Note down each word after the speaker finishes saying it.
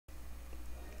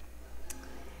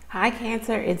Hi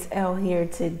Cancer, it's Elle here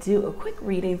to do a quick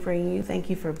reading for you. Thank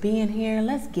you for being here.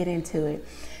 Let's get into it.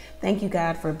 Thank you,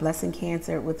 God, for blessing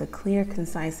Cancer with a clear,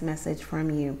 concise message from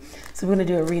you. So we're going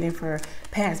to do a reading for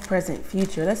past, present,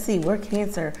 future. Let's see where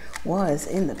Cancer was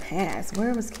in the past.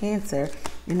 Where was Cancer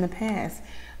in the past?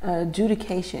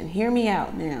 Adjudication. Hear me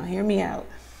out now. Hear me out.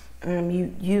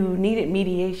 You needed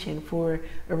mediation for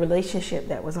a relationship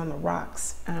that was on the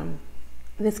rocks.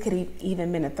 This could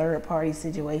even been a third party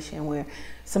situation where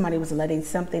somebody was letting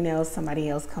somebody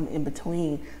else come in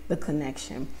between the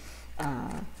connection.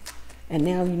 And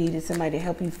now you needed somebody to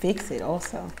help you fix it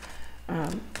also.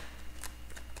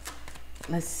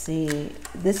 Let's see.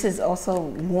 This is also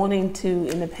wanting to,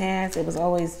 in the past, it was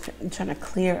always trying to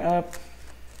clear up,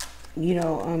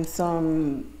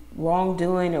 some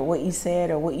wrongdoing or what you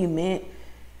said or what you meant.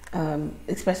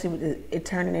 Especially with it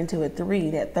turning into a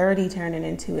 3, that 30 turning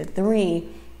into a 3.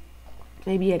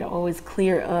 Maybe you had to always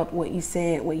clear up what you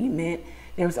said, what you meant.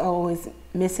 There was always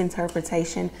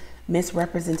misinterpretation,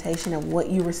 misrepresentation of what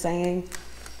you were saying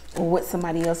or what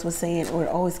somebody else was saying, or it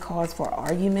always caused for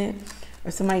argument, or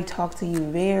somebody talked to you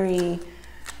very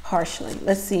harshly.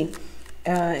 Let's see,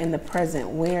 in the present,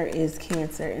 where is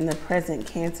Cancer? In the present,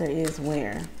 Cancer is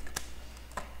where?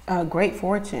 Great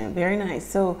fortune, very nice.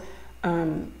 So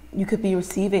you could be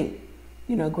receiving,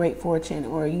 great fortune,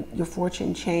 or your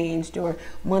fortune changed, or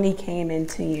money came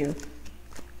into you.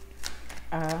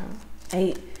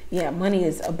 8, yeah, money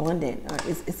is abundant.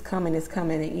 It's coming.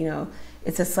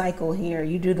 It's a cycle here.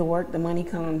 You do the work, the money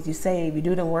comes, you save. You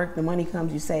do the work, the money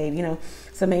comes, you save.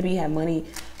 So maybe you have money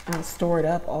stored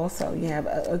up also. You have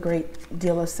a great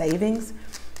deal of savings.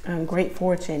 Great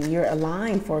fortune. You're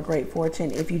aligned for a great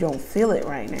fortune if you don't feel it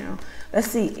right now. Let's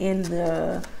see, in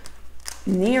the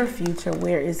near future,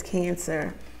 where is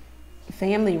Cancer?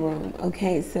 Family room.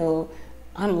 Okay, so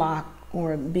unlock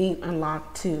or being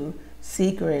unlocked to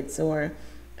secrets, or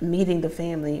meeting the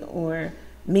family, or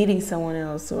meeting someone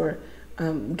else, or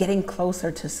getting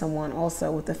closer to someone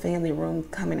also with the family room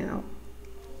coming out.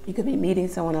 You could be meeting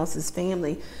someone else's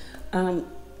family.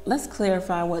 Let's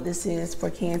clarify what this is for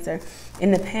Cancer.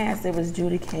 In the past, there was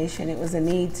adjudication. It was a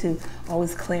need to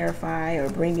always clarify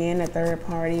or bring in a third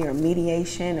party or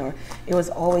mediation, or it was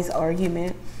always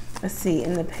argument. Let's see,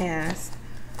 in the past,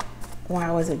 why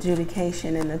was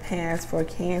adjudication in the past for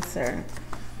Cancer?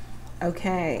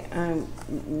 Okay,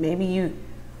 maybe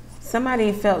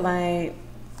somebody felt like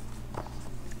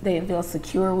they didn't feel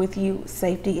secure with you,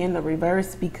 safety in the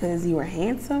reverse, because you were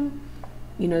handsome.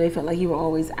 They felt like you were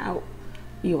always out.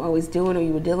 You were always doing, or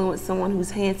you were dealing with someone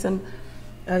who's handsome,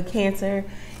 Cancer,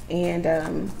 and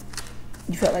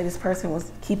you felt like this person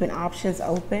was keeping options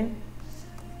open.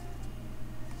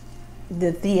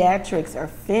 The theatrics are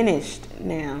finished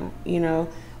now.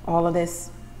 All of this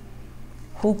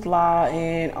hoopla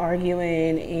and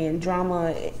arguing and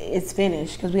drama, it's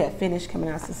finished, because we have finished coming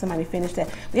out. So somebody finished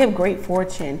that. We have great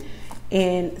fortune,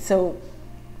 and so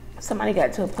somebody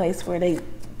got to a place where they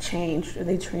changed, or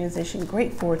they transitioned.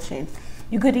 Great fortune.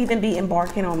 You could even be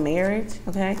embarking on marriage,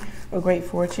 okay, or great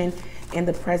fortune in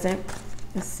the present.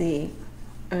 Let's see.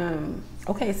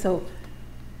 Okay, so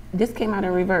this came out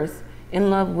in reverse. In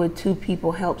love with 2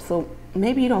 people helps. So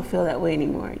maybe you don't feel that way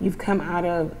anymore. You've come out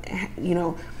of,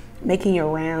 making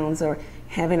your rounds or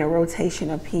having a rotation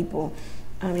of people.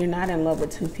 You're not in love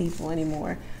with 2 people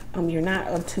anymore. You're not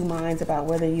of 2 minds about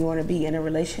whether you want to be in a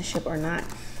relationship or not.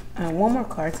 One more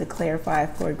card to clarify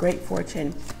for great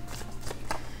fortune.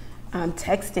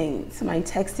 Texting. Somebody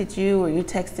texted you, or you're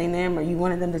texting them, or you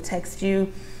wanted them to text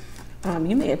you.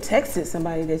 You may have texted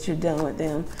somebody that you're done with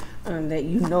them, that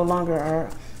you no longer are,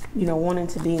 wanting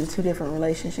to be in 2 different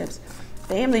relationships.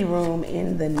 Family room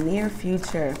in the near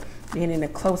future, being in a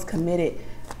close, committed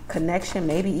connection,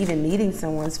 maybe even meeting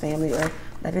someone's family or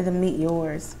letting them meet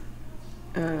yours.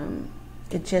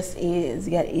 It just is.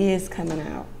 You got is coming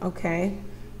out, okay?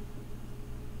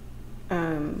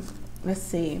 Let's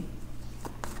see.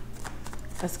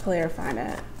 Let's clarify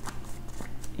that.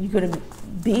 You're going to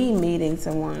be meeting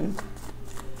someone.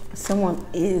 Someone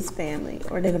is family,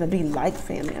 or they're going to be like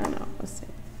family. I don't know. Let's see.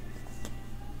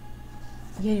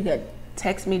 Yeah, you got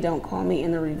text me, don't call me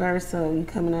in the reverse. So you're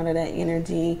coming out of that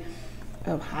energy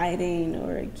of hiding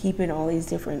or keeping all these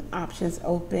different options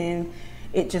open.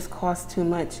 It just costs too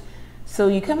much. So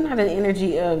you're coming out of the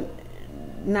energy of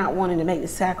not wanting to make the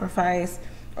sacrifice,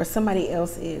 or somebody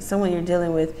else is. Someone you're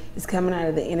dealing with is coming out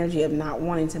of the energy of not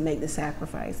wanting to make the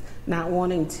sacrifice, not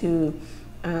wanting to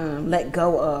let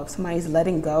go of. Somebody's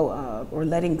letting go of, or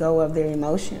letting go of their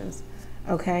emotions,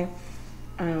 okay?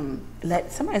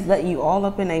 Somebody's letting you all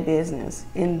up in their business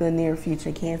in the near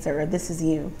future, Cancer, or this is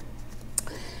you.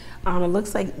 It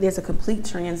looks like there's a complete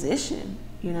transition,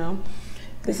 you know.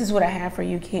 This is what I have for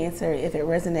you, Cancer. If it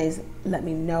resonates, let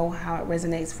me know how it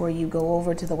resonates for you. Go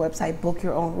over to the website, book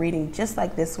your own reading just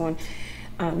like this one.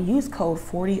 Use code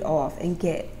 40OFF and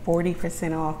get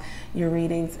 40% off your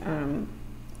readings.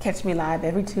 Catch me live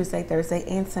every Tuesday, Thursday,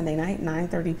 and Sunday night,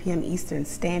 9:30 p.m. Eastern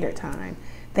Standard Time.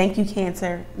 Thank you,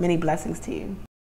 Cancer. Many blessings to you.